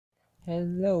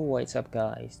Hello, what's up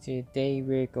guys? Today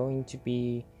we're going to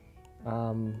be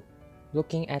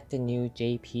looking at the new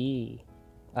JP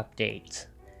update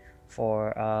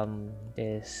for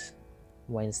this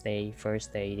Wednesday,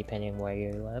 Thursday, depending where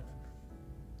you live.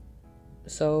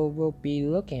 So we'll be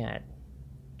looking at,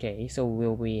 so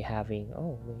we'll be having,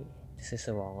 oh wait, this is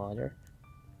the wrong order.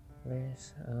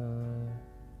 Where's, you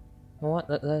know what,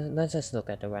 let's just look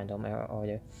at the random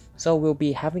order. So we'll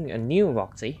be having a new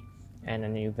ROXY and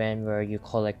an event where you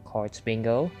collect cards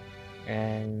bingo,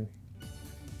 and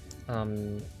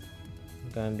I'm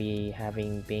gonna be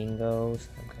having bingos.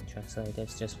 I'm gonna translate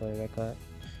this just for the record.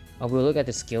 We'll look at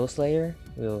the skills layer.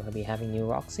 We'll be having new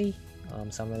ROXY,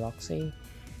 summer ROXY.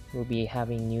 We'll be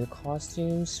having new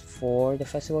costumes for the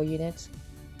festival units.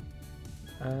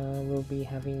 We'll be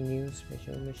having new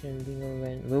special mission bingo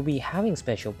event. We'll be having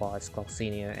special bots called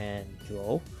Senior and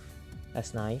Duo.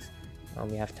 That's nice.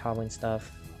 We have tower and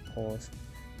stuff, of course.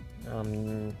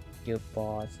 Guild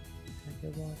boss.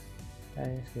 Guild boss? That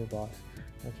is guild boss.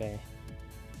 Okay.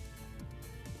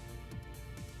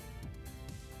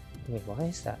 Wait, what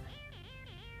is that?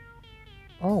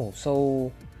 Oh,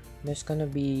 so there's gonna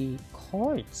be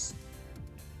cards.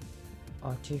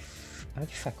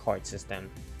 Artifact card system.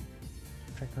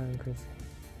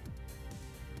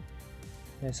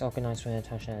 Let's organize when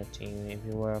attention at the team. If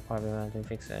you were a part of the round to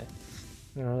fix it.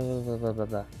 Blah, blah, blah, blah,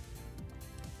 blah.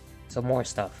 So more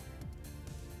stuff.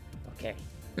 Okay.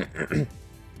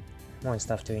 More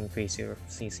stuff to increase your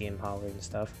CC and power and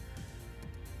stuff.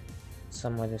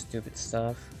 Some other stupid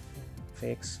stuff.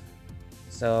 Fix.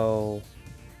 So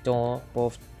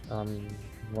both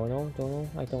Dono,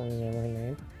 I don't remember her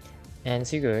name, and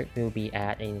Sigurd will be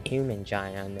adding human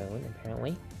giant unknown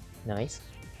apparently. Nice.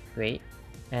 Great.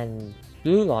 And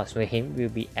Blue Lost Flame will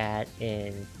be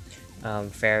adding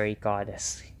fairy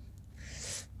goddess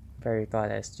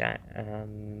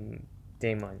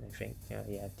demon, I think.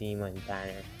 Yeah, demon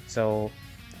banner. So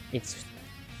it's,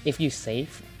 if you skip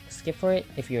for it.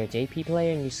 If you're a JP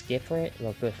player and you skip for it,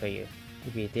 well, good for you.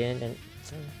 If you didn't, then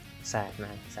sad,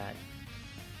 man, sad.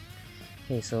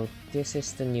 Okay, so this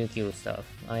is the new guild stuff.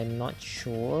 I'm not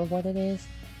sure what it is.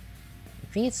 I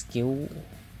think it's Guild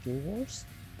Wars.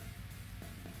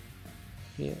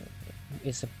 Yeah,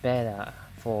 it's a beta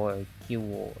for Guild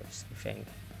Wars, I think.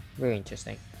 Very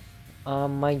interesting.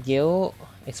 My guild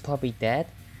is probably dead,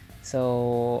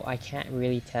 so I can't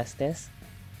really test this.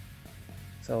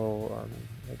 So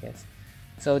I guess.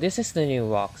 So this is the new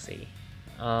ROXY.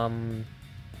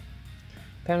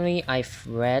 Apparently I've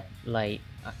read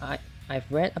I've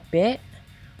read a bit.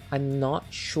 I'm not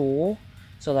sure.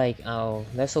 So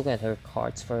let's look at her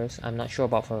cards first. I'm not sure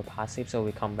about her passive, so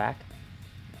we come back.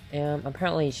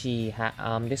 Apparently she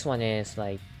this one is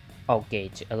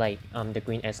outgauge, the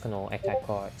green Escanol attack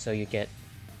card, so you get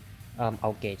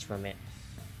outgauge from it.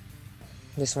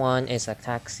 This one is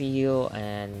attack seal,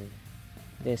 and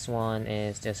this one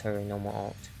is just her normal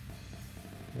alt.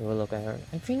 We'll look at her.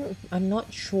 I'm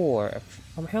not sure.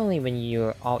 Apparently when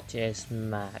your alt is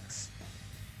max,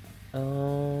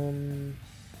 I'm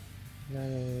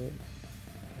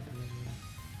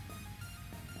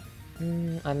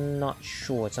not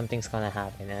sure. Something's gonna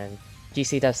happen, and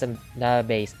GC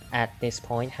database at this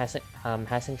point hasn't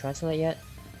translated yet.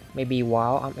 Maybe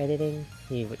while I'm editing,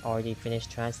 he would already finish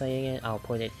translating it. I'll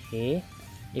put it here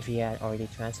if he had already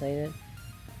translated.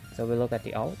 So we'll look at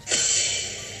the alt.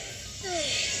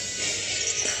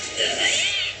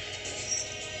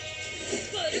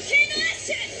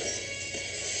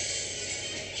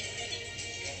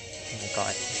 Oh my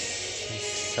god, he's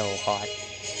so hot.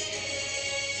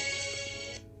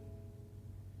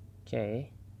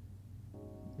 Okay.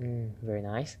 Very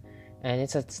nice. And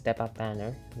it's a step up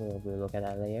banner. We'll look at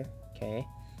that later. Okay.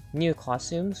 New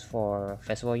costumes for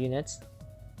festival units.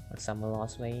 Summer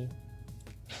Lost Wayne.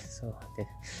 So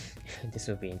this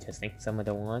will be interesting. Summer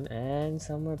the One and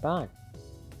Summer Bond.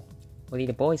 Only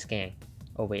the boys gang.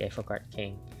 Oh wait, I forgot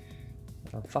King.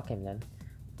 Oh, fuck him then.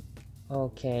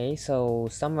 Okay, so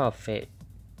Summer Outfit.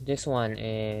 This one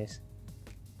is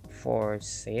for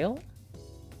sale,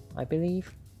 I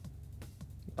believe.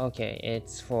 Okay,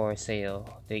 it's for sale.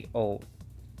 The old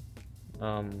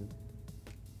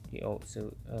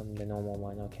suit, the normal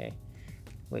one. Okay,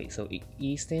 wait, so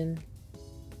Easton.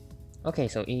 Okay,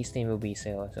 so Easton will be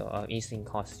sale. So Easton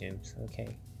costumes.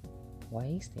 Okay, why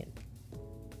Easton?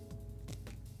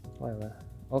 Whatever.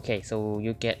 Okay, so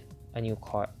you get a new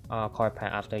card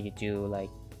pack after you do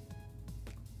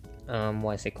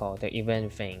what is it called, the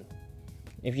event thing.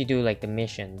 If you do the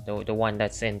mission, the one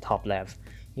that's in top left,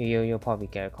 you'll probably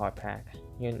get a card pack.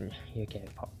 You get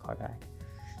a card pack.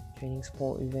 Training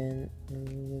sport event. I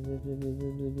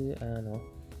don't know.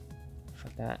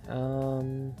 fuck that.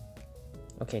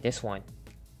 Okay, this one.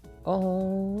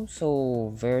 Oh,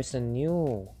 so there's a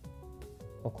new.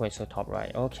 Okay, so top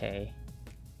right. Okay,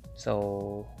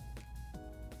 so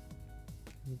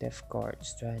Death Guard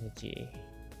strategy.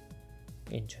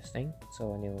 Interesting.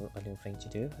 So a new thing to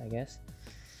do, I guess.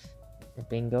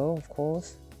 Bingo, of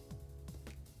course.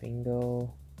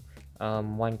 Bingo.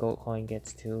 One gold coin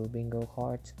gets 2 bingo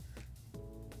cards.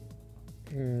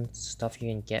 Stuff you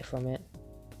can get from it.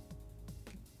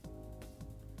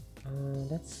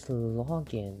 That's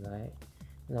login, right?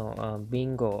 No,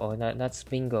 bingo. Oh, that's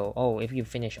bingo. Oh, if you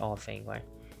finish all thing, right?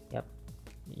 Yep.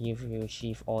 If you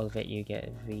achieve all of it, you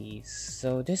get these.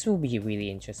 So this will be really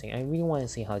interesting. I really want to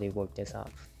see how they work this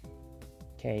out.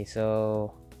 Okay,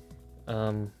 so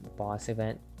boss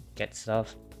event, get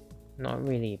stuff. Not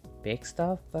really big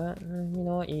stuff, but you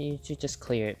know, you should just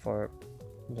clear it for,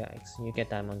 yeah, you get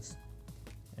diamonds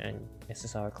and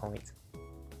SSR coins.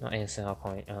 Not SSR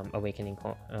coin, awakening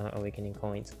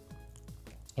coins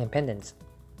and pendants.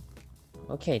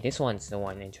 Okay, this one's the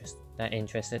one that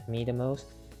interested me the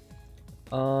most.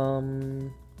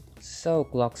 So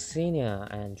Gloxinia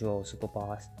and Dual Super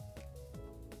Boss.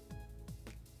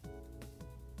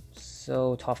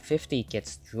 So top 50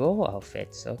 gets Dual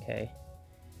outfits. Okay.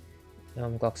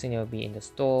 Gloxinia will be in the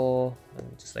store,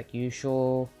 just like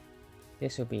usual.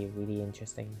 This will be really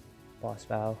interesting. Boss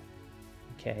battle.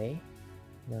 Okay,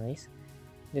 nice.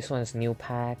 This one's new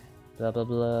pack. Blah blah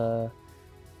blah.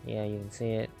 Yeah, you can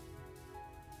see it.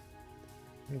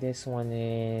 This one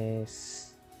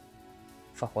is.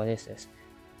 Fuck, what is this?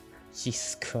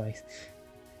 Jesus Christ.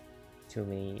 Too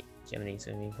many Japanese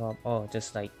swimming pop. Oh,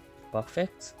 just like bug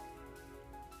fix.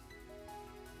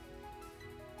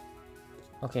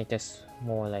 Okay, that's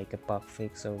more like a bug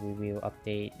fix or review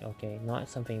update. Okay, not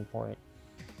something important.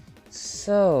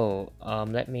 So,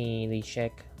 let me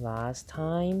recheck last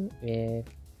time if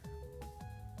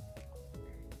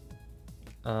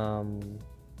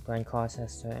Brian Cross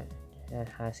has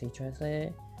he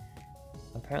translated?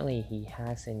 Apparently he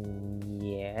hasn't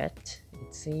yet,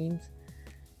 it seems.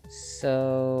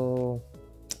 So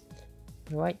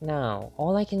right now,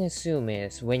 all I can assume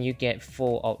is when you get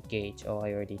full out gauge. Oh,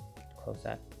 I already closed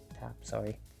that tab,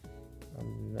 sorry.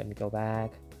 Let me go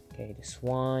back. Okay, this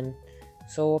one.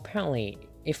 So apparently,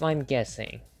 if I'm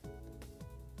guessing,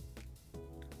 oh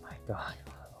my god,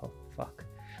 oh fuck.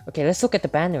 Okay, let's look at the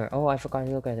banner. Oh, I forgot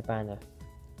to look at the banner.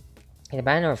 Okay, the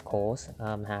banner, of course,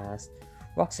 has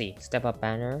ROXY step up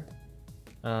banner.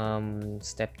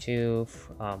 Step 2,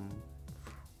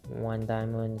 1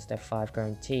 diamond. Step 5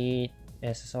 guaranteed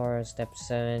SSR. Step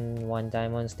 7, 1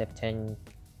 diamond. Step 10,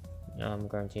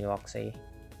 guaranteed ROXY.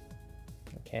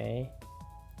 Okay,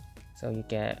 so you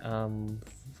get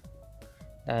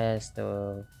that is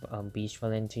the Beach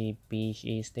Valenti, Beach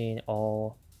Easton,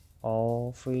 all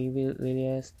 3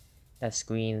 Lilias. That's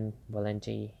green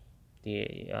Valenti,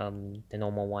 the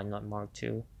normal one, not Mark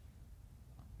II.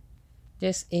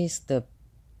 This is the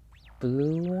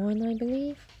blue one, I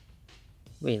believe.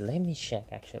 Wait, let me check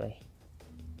actually.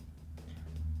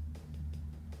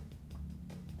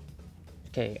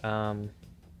 Okay,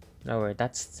 no,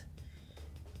 that's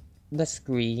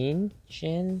green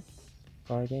Shin.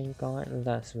 Guardian God,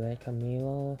 that's red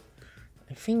Camila.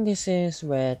 I think this is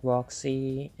red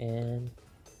Roxy, and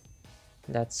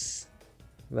that's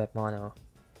red Mono.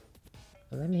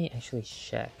 Let me actually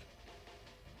check.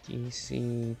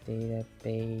 GC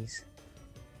database.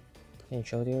 Can you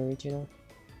show the original?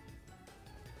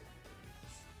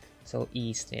 So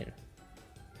Easton.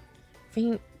 I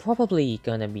think probably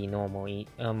gonna be normal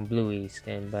blue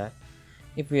Easton, but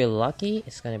if we're lucky,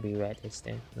 it's gonna be red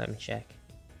Easton. Let me check.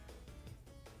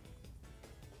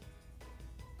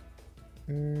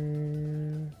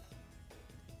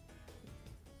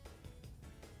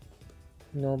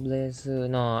 Noblesse,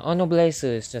 no, oh Noblesse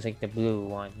is just like the blue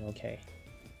one. Okay,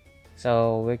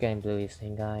 so we're getting blue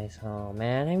Easton, guys. Oh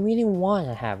man, I really want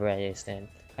to have red Easton.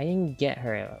 I didn't get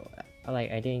her,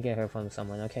 like I didn't get her from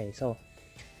someone. Okay, so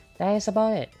that is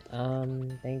about it.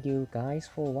 Thank you guys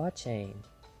for watching,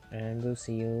 and we'll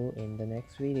see you in the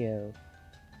next video.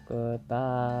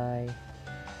 Goodbye.